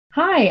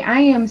Hi,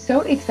 I am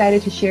so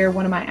excited to share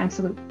one of my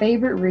absolute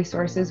favorite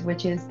resources,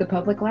 which is the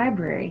public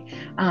library.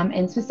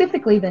 And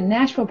specifically, the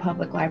Nashville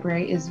Public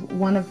Library is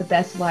one of the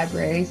best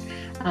libraries.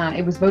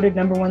 It was voted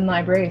 #1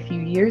 library a few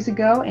years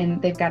ago,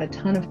 and they've got a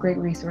ton of great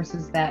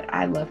resources that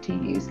I love to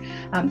use.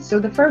 So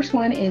the first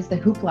one is the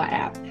Hoopla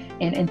app.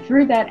 And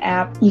through that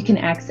app, you can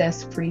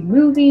access free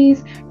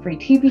movies, free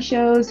TV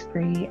shows,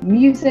 free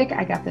music.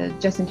 I got the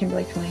Justin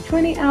Timberlake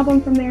 2020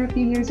 album from there a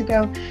few years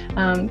ago.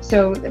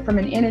 So from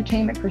an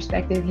entertainment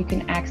perspective, you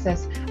can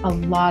access a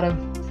lot of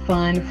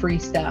fun, free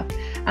stuff.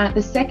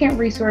 The second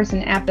resource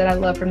and app that I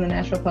love from the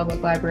Nashville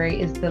Public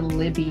Library is the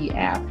Libby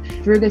app.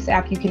 Through this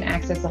app, you can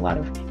access a lot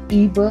of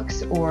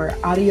ebooks or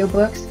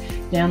audiobooks.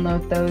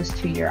 Download those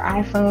to your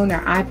iPhone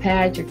or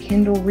iPad, your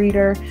Kindle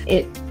reader.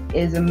 It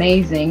is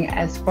amazing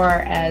as far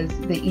as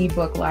the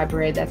ebook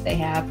library that they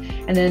have.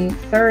 And then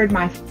third,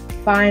 my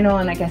final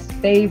and I guess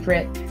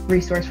favorite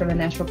resource from the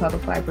Nashville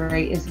Public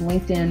Library is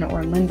LinkedIn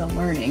or Lynda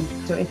Learning.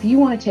 So if you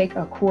want to take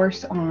a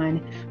course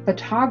on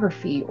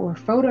photography or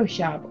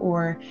Photoshop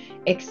or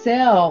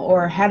Excel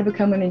or how to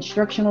become an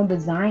instructional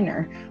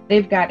designer,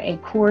 they've got a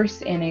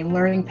course and a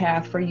learning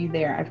path for you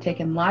there. I've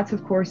taken lots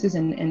of courses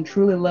and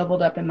truly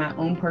leveled up in my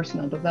own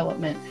personal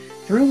development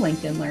through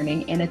LinkedIn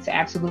Learning, and it's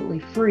absolutely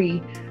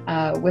free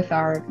with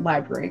our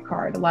library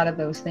card. A lot of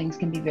those things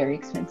can be very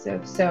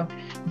expensive. So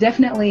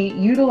definitely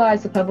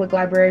utilize the public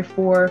library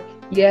for,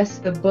 yes,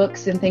 the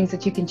books and things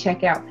that you can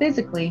check out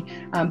physically,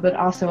 but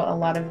also a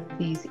lot of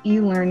these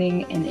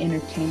e-learning and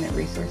entertainment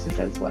resources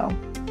as well.